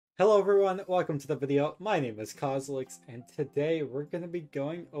Hello everyone, welcome to the video. My name is Cosolix, and today we're going to be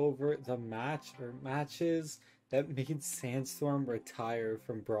going over the matches that made Sandstorm retire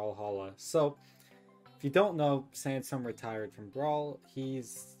from Brawlhalla. So, if you don't know, Sandstorm retired from Brawl.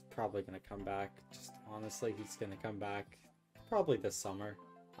 He's probably going to come back. Just honestly, he's going to come back probably this summer.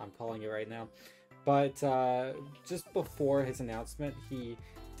 I'm calling it right now. But just before his announcement, he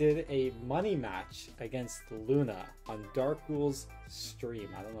did a money match against Luna on Darkghoul's stream.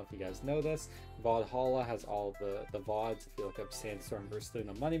 I don't know if you guys know this. Valhalla has all the VODs if you look up Sandstorm versus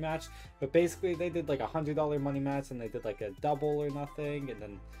Luna money match. But basically they did like a $100 money match and they did like a double or nothing, and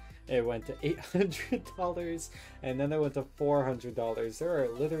then it went to $800 and then it went to $400. There are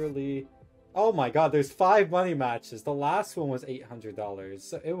literally, oh my god, there's 5 money matches. The last one was $800.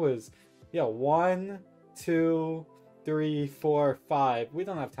 So it was, yeah, 1, 2, 3, 4, 5. We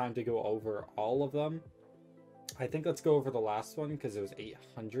don't have time to go over all of them. I think let's go over the last one because it was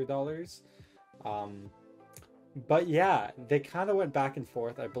 $800. But yeah, they kind of went back and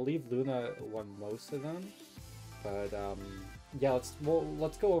forth. I believe Luna won most of them. But yeah,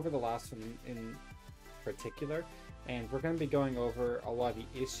 let's go over the last one in particular. And we're going to be going over a lot of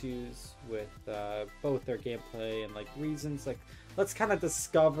the issues with both their gameplay and like reasons. Like, let's kind of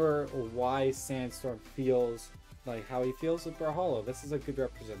discover why Sandstorm feels like how he feels with Brawlhalla. This is a good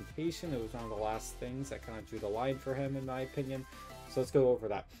representation. It was one of the last things that kind of drew the line for him, in my opinion. So let's go over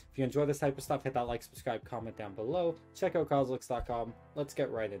that. If you enjoy this type of stuff, hit that like, subscribe, comment down below. Check out Cosolix.com. Let's get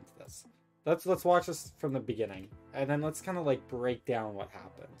right into this. Let's watch this from the beginning, and then let's kind of like break down what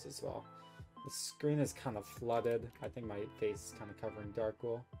happens as well. The screen is kind of flooded. I think my face is kind of covering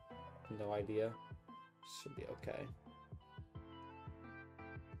Darkghoul. No idea. Should be okay.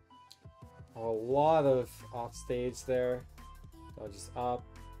 A lot of off stage there. So just up.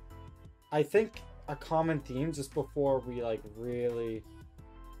 I think a common theme just before we like really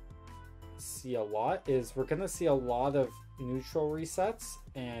see a lot is we're gonna see a lot of neutral resets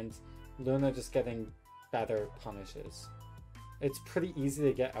and Luna just getting better punishes. It's pretty easy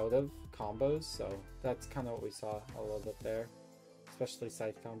to get out of combos, so that's kind of what we saw a little bit there, especially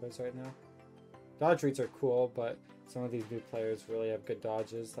scythe combos right now. Dodge reads are cool, but some of these new players really have good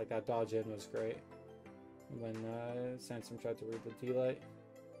dodges. Like that dodge in was great when Sandstorm tried to read the D-light.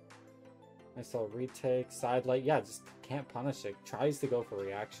 Nice little retake, side light. Yeah, just can't punish it. Tries to go for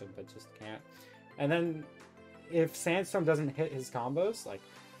reaction, but just can't. And then if Sandstorm doesn't hit his combos, like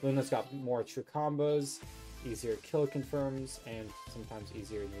Luna's got more true combos, easier kill confirms, and sometimes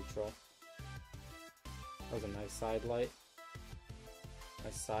easier neutral. That was a nice side light.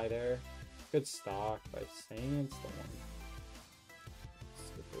 Nice side air. Good stock by Sandstorm.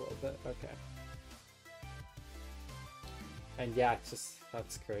 Skip a little bit. Okay. And yeah, it's just,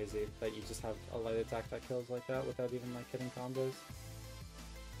 that's crazy that you just have a light attack that kills like that without even like hitting combos.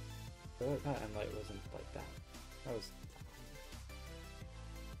 But that end light wasn't like that. That was...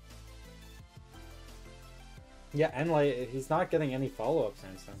 Yeah, end light, he's not getting any follow-up,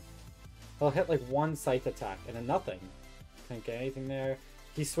 Sandstorm. He'll hit like one scythe attack and then nothing. Can't get anything there.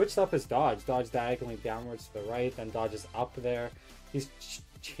 He switched up his dodge. Dodge diagonally downwards to the right, then dodges up there. He's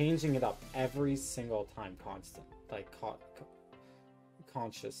changing it up every single time, constant. Like,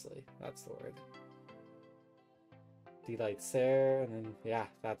 consciously. That's the word. D-light's there, and then, yeah,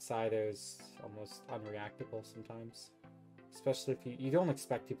 that side is almost unreactable sometimes. Especially if you don't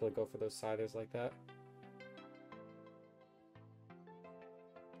expect people to go for those siders like that.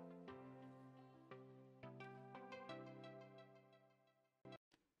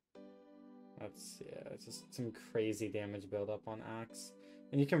 That's, yeah, it's just some crazy damage buildup on Axe.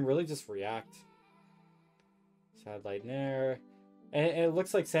 And you can really just react. Sad light nair. And it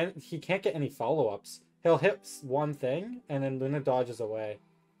looks like he can't get any follow-ups. He'll hit one thing, and then Luna dodges away.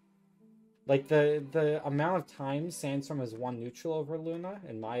 Like, the amount of times Sandstorm has won neutral over Luna,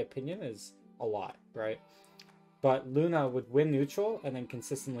 in my opinion, is a lot, right? But Luna would win neutral, and then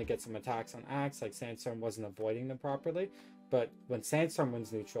consistently get some attacks on Axe, like Sandstorm wasn't avoiding them properly. But when Sandstorm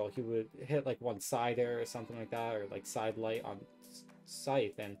wins neutral, he would hit like one side air or something like that, or like side light on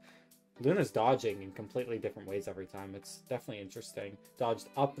scythe, and Luna's dodging in completely different ways every time. It's definitely interesting. Dodged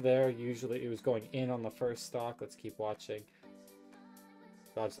up there, usually it was going in on the first stock. Let's keep watching.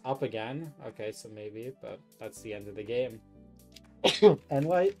 Dodged up again. Okay, so maybe, but that's the end of the game. End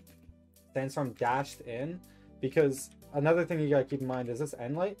light, Sandstorm dashed in, because another thing you gotta keep in mind is this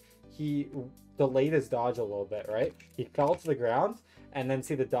end light, he delayed his dodge a little bit, right? He fell to the ground, and then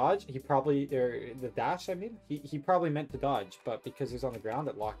see the dodge, he probably, or the dash, I mean, he probably meant to dodge, but because he was on the ground,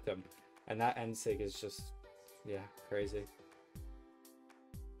 it locked him. And that end sig is just, yeah, crazy.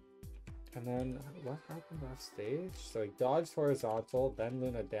 And then what happened off stage? So he dodged horizontal, then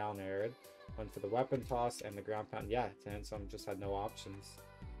Luna down aired, went for the weapon toss and the ground pound. Yeah, Sandstorm just had no options.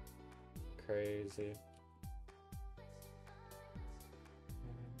 Crazy.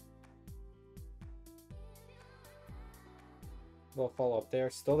 Little follow up there.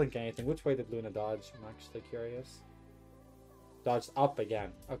 Still didn't get anything. Which way did Luna dodge? I'm actually curious. Dodged up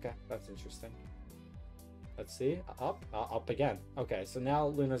again. Okay, that's interesting. Let's see. Up again. Okay, so now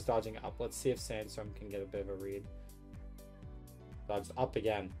Luna's dodging up. Let's see if Sandstorm can get a bit of a read. Dodged up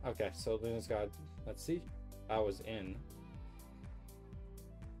again. Okay, so Luna's got... Let's see. That was in.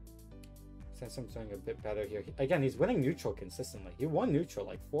 Sandstorm's doing a bit better here. Again, he's winning neutral consistently. He won neutral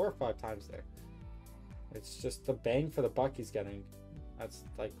like 4 or 5 times there. It's just the bang for the buck he's getting. That's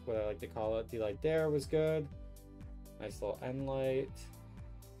like what I like to call it. D-light there was good. Nice little end light.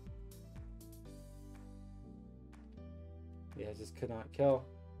 Yeah, just could not kill.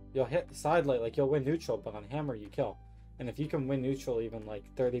 You'll hit the side light, like you'll win neutral, but on hammer you kill. And if you can win neutral even like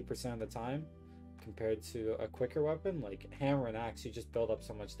 30% of the time, compared to a quicker weapon, like hammer and axe, you just build up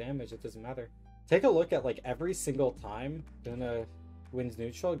so much damage, it doesn't matter. Take a look at like every single time Luna wins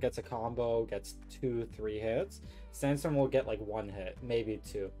neutral, gets a combo, gets 2-3 hits. Sandstorm will get like 1 hit, maybe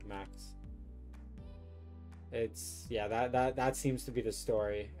 2 max. It's, yeah, that seems to be the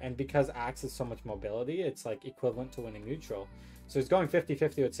story. And because axe has so much mobility, it's like equivalent to winning neutral. So he's going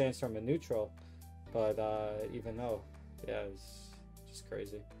 50-50 with Sandstorm and neutral, but even though, yeah, it's just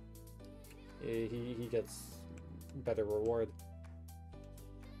crazy. He gets better reward.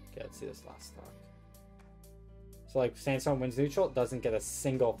 Okay, let's see this last stock. So like Sandstorm wins neutral, doesn't get a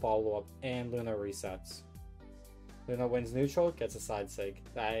single follow-up, and Luna resets. Luna wins neutral, gets a side sig.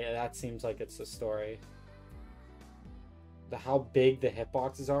 That seems like it's the story. How big the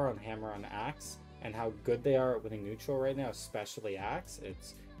hitboxes are on hammer and axe, and how good they are at winning neutral right now, especially axe,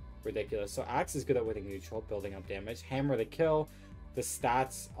 it's ridiculous. So axe is good at winning neutral, building up damage. Hammer to kill. The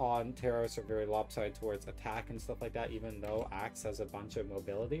stats on Terrace are very lopsided towards attack and stuff like that, even though axe has a bunch of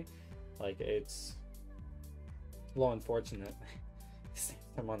mobility. Like, it's a little unfortunate.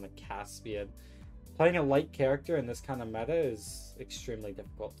 I'm on the cast speed. Playing a light character in this kind of meta is extremely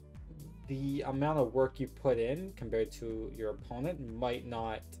difficult. The amount of work you put in compared to your opponent might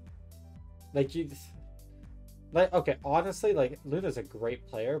not, like, you like, okay, honestly, like, Luna's a great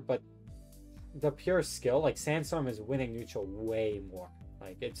player, but the pure skill, like, Sandstorm is winning neutral way more.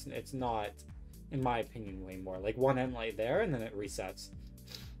 Like, it's not, in my opinion, way more. Like, one end light there and then it resets.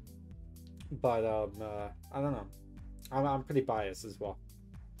 But I don't know, I'm pretty biased as well.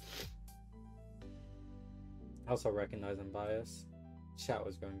 I also recognize I'm biased. Chat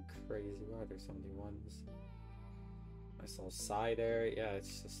was going crazy. Why are there so many ones? Nice little side air. Yeah,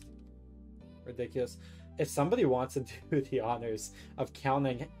 it's just ridiculous. If somebody wants to do the honors of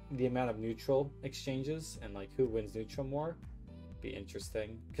counting the amount of neutral exchanges and like who wins neutral more, be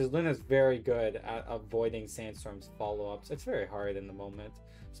interesting. Because Luna's very good at avoiding Sandstorm's follow-ups. It's very hard in the moment,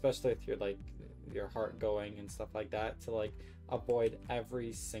 especially if you're like your heart going and stuff like that, to like avoid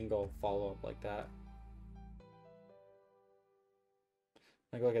every single follow-up like that.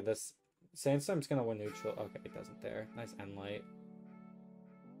 Like, look at this. Sandstorm's gonna win neutral. Okay, it doesn't there. Nice end light.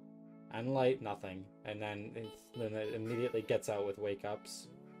 End light, nothing. And then it immediately gets out with wake ups.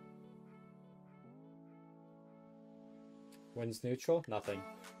 Wins neutral, nothing.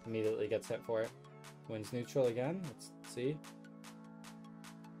 Immediately gets hit for it. Wins neutral again. Let's see.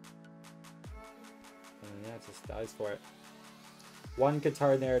 And yeah, it just dies for it. One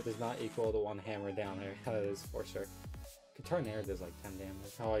guitar nair does not equal to one hammer down there. That is for sure. Guitar nair does like 10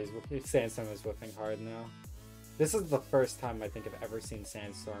 damage. Oh, Sandstorm is whipping hard now. This is the first time I think I've ever seen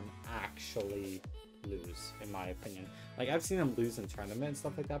Sandstorm actually lose, in my opinion. Like, I've seen him lose in tournament and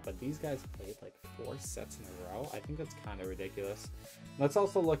stuff like that, but these guys played like 4 sets in a row. I think that's kind of ridiculous. Let's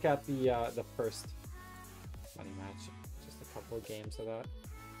also look at the first money match. Just a couple of games of that.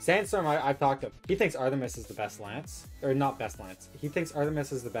 Sandstorm, I've talked to him. He thinks Artemis is the best Lance. Or not best Lance. He thinks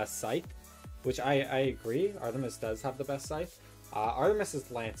Artemis is the best Scythe, which I agree. Artemis does have the best Scythe.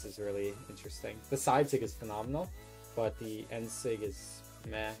 Artemis's Lance is really interesting. The side sig is phenomenal, but the end sig is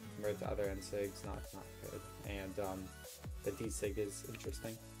meh compared to other end sigs, not good. And the D sig is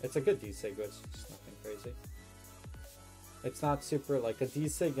interesting. It's a good D sig, but it's just nothing crazy. It's not super, like, the D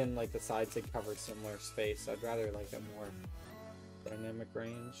sig and like the side sig cover similar space. I'd rather like a more dynamic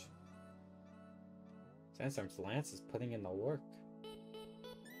range. Sandstorm's Lance is putting in the work.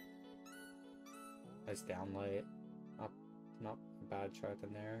 Nice downlight. Not a bad shot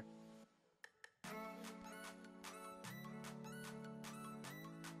in there.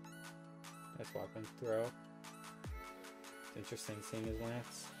 Nice weapon throw. It's interesting seeing his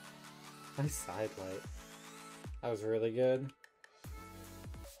Lance. Nice side light. That was really good.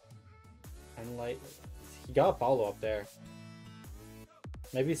 And light. He got a follow up there.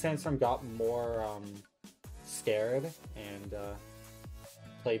 Maybe Sandstorm got more scared and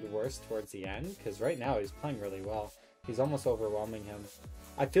played worse towards the end. Because right now he's playing really well. He's almost overwhelming him.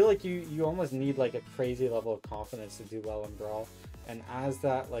 I feel like you almost need like a crazy level of confidence to do well in Brawl. And as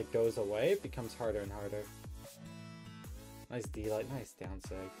that like goes away, it becomes harder and harder. Nice D-light, nice down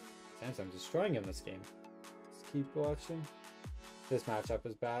sig. Sandstorm's destroying him this game. Let's keep watching. This matchup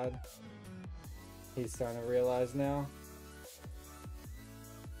is bad. He's starting to realize now.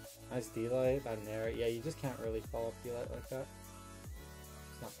 Nice D-light, that Nair. Yeah, you just can't really follow up D-light like that.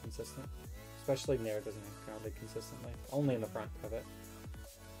 It's not consistent. Especially Nair doesn't have grounded consistently. Only in the front pivot.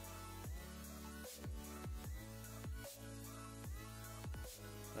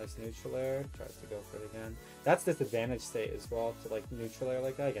 Nice neutral air. Tries to go for it again. That's disadvantage state as well, to like neutral air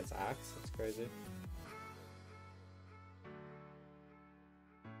like that against Axe. That's crazy.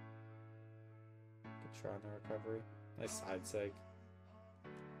 Good try on the recovery. Nice side sig.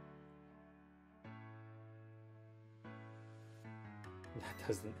 That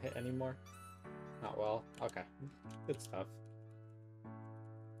doesn't hit anymore. Not well. Okay. Good stuff.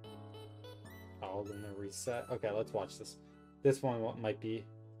 Oh, Luna reset. Okay, let's watch this. This one might be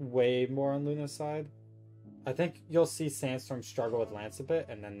way more on Luna's side. I think you'll see Sandstorm struggle with Lance a bit,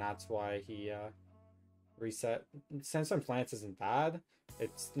 and then that's why he reset. Sandstorm's Lance isn't bad.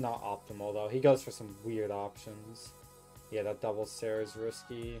 It's not optimal, though. He goes for some weird options. Yeah, that double stare is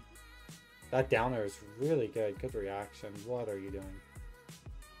risky. That downer is really good. Good reaction. What are you doing?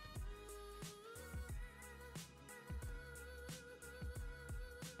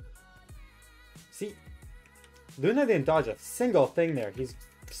 See, Luna didn't dodge a single thing there. He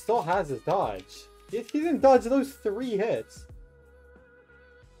still has his dodge. He didn't dodge those 3 hits.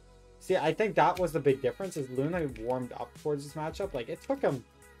 See, I think that was the big difference, is Luna warmed up towards this matchup. Like, it took him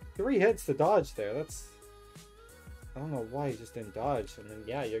 3 hits to dodge there. That's... I don't know why he just didn't dodge. And then,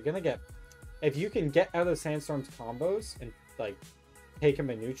 yeah, you're gonna get... If you can get out of Sandstorm's combos and, like, take him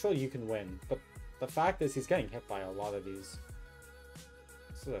in neutral, you can win. But the fact is, he's getting hit by a lot of these.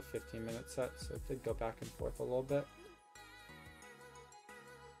 This is a 15-minute set, so it did go back and forth a little bit.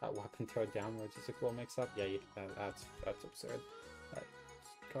 That weapon throw downwards is a cool mix-up. Yeah, that's absurd. That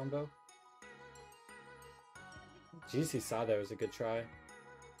combo. GC saw there was a good try.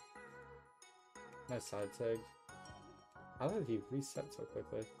 Nice side sig. How did he reset so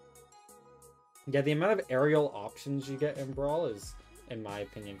quickly? Yeah, the amount of aerial options you get in Brawl is, in my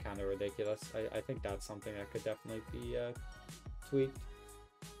opinion, kind of ridiculous. I think that's something that could definitely be tweaked.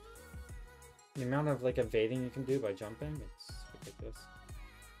 The amount of like evading you can do by jumping, it's ridiculous.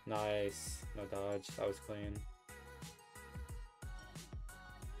 Nice. No dodge. That was clean.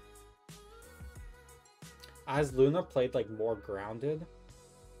 As Luna played like more grounded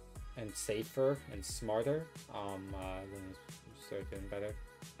and safer and smarter, Luna started getting better.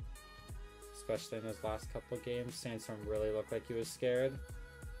 Especially in his last couple of games. Sandstorm really looked like he was scared.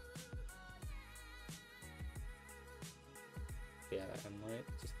 Yeah, that Light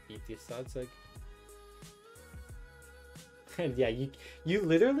just beat the side sig. And yeah, you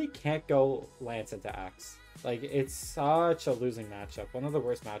literally can't go Lance into Axe. Like, it's such a losing matchup. One of the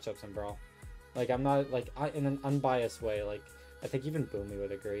worst matchups in Brawl. Like, I'm not, like, in an unbiased way, like, I think even Boomy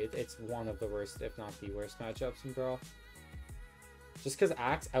would agree. It's one of the worst, if not the worst matchups in Brawl. Just because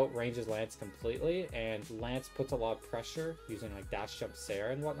Axe outranges Lance completely, and Lance puts a lot of pressure using, like, dash jump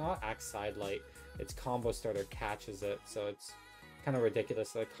Sarah and whatnot. Axe side light, its combo starter catches it, so it's kind of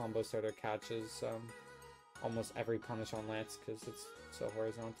ridiculous that a combo starter catches, almost every punish on Lance because it's so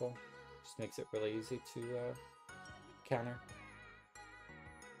horizontal. Just makes it really easy to counter.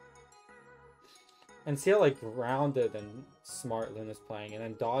 And see how like grounded and smart Luna's playing, and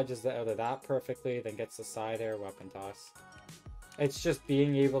then dodges out of that perfectly, then gets the side air weapon toss. It's just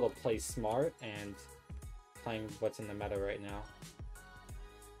being able to play smart and playing what's in the meta right now.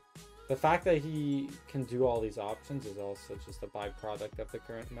 The fact that he can do all these options is also just a byproduct of the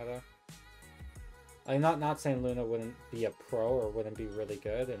current meta. I'm not saying Luna wouldn't be a pro or wouldn't be really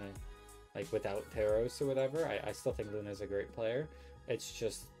good, and like without Teros or whatever. I still think Luna's a great player. It's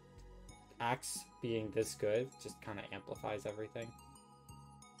just Axe being this good just kind of amplifies everything.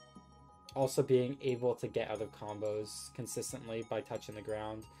 Also, being able to get out of combos consistently by touching the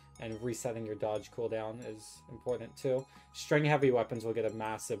ground and resetting your dodge cooldown is important too. String heavy weapons will get a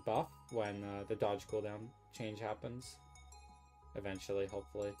massive buff when the dodge cooldown change happens. Eventually,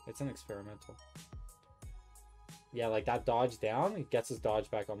 hopefully. It's an experimental. Yeah, like that dodge down, he gets his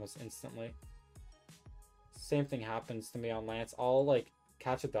dodge back almost instantly. Same thing happens to me on Lance. I'll like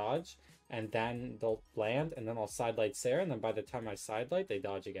catch a dodge, and then they'll land, and then I'll sidelight Sarah, and then by the time I sidelight, they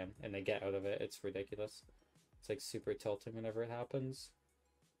dodge again, and they get out of it. It's ridiculous. It's like super tilting whenever it happens.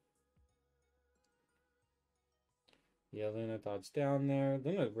 Yeah, Luna dodged down there.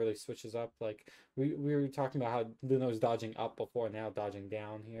 Luna really switches up. Like, we were talking about how Luna was dodging up before, now dodging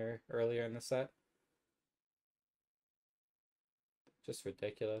down here earlier in the set. Just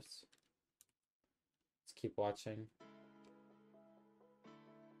ridiculous. Let's keep watching.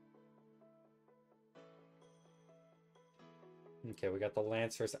 Okay, we got the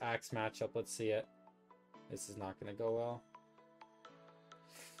Lance versus Axe matchup. Let's see it. This is not going to go well.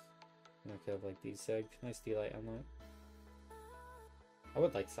 Okay, like D-Sig. Nice D-Light on that. I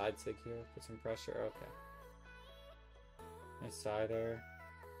would like side sig here. Put some pressure. Okay. Nice sider.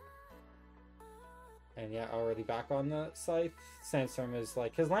 And yeah, already back on the scythe. Sandstorm is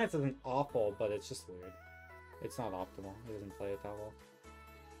like, his lance isn't awful, but it's just weird. It's not optimal. He doesn't play it that well.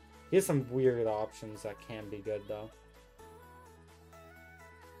 He has some weird options that can be good though.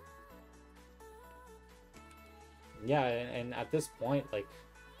 Yeah, and at this point, like,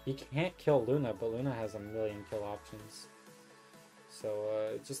 he can't kill Luna, but Luna has a million kill options.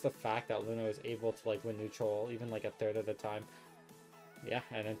 So, just the fact that Luna is able to, like, win neutral, even, like, a third of the time. Yeah,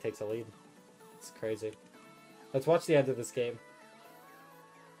 and then takes a lead. It's crazy. Let's watch the end of this game.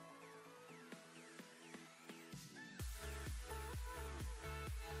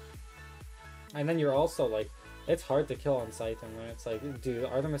 And then you're also, like, it's hard to kill on Scythe, and it's like, dude,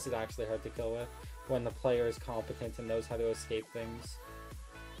 Artemis is actually hard to kill with when the player is competent and knows how to escape things.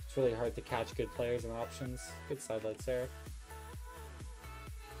 It's really hard to catch good players and options. Good sidelight, Sarah.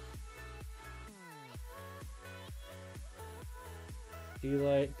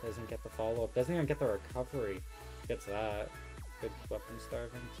 D-Light doesn't get the follow-up, doesn't even get the recovery. Gets that. Good weapon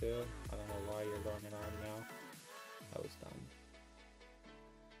starving too. I don't know why you're going in arm now. That was dumb.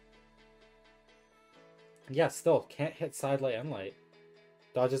 Yeah, still can't hit side light and light.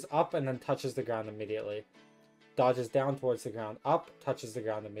 Dodges up and then touches the ground immediately. Dodges down towards the ground, up, touches the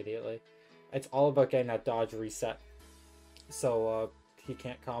ground immediately. It's all about getting that dodge reset. So he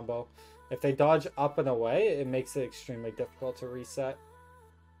can't combo. If they dodge up and away, it makes it extremely difficult to reset.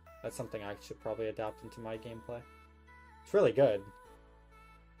 That's something I should probably adapt into my gameplay. It's really good.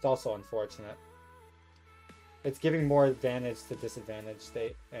 It's also unfortunate. It's giving more advantage to disadvantage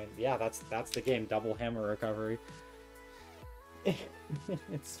state. And yeah, that's the game. Double hammer recovery.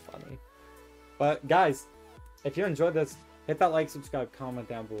 It's funny. But guys, if you enjoyed this, hit that like, subscribe, comment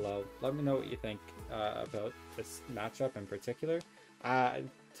down below. Let me know what you think about this matchup in particular.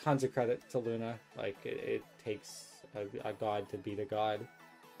 Tons of credit to Luna. Like, it takes a god to beat a god.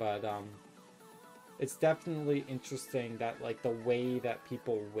 But it's definitely interesting that, like, the way that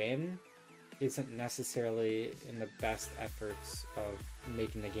people win isn't necessarily in the best efforts of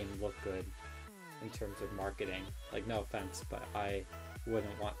making the game look good in terms of marketing. Like, no offense, but I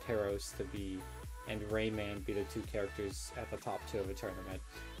wouldn't want Teros to be and Rayman be the two characters at the top 2 of a tournament.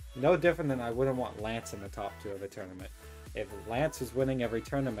 No different than I wouldn't want Lance in the top 2 of a tournament. If Lance was winning every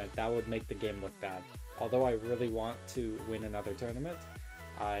tournament, that would make the game look bad. Although I really want to win another tournament,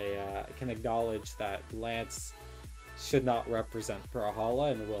 I can acknowledge that Lance should not represent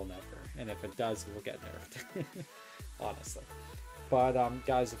Brawlhalla and will never. And if it does, it will get nerfed. Honestly. But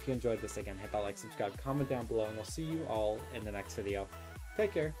guys, if you enjoyed this, again, hit that like, subscribe, comment down below, and we'll see you all in the next video.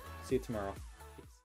 Take care. See you tomorrow.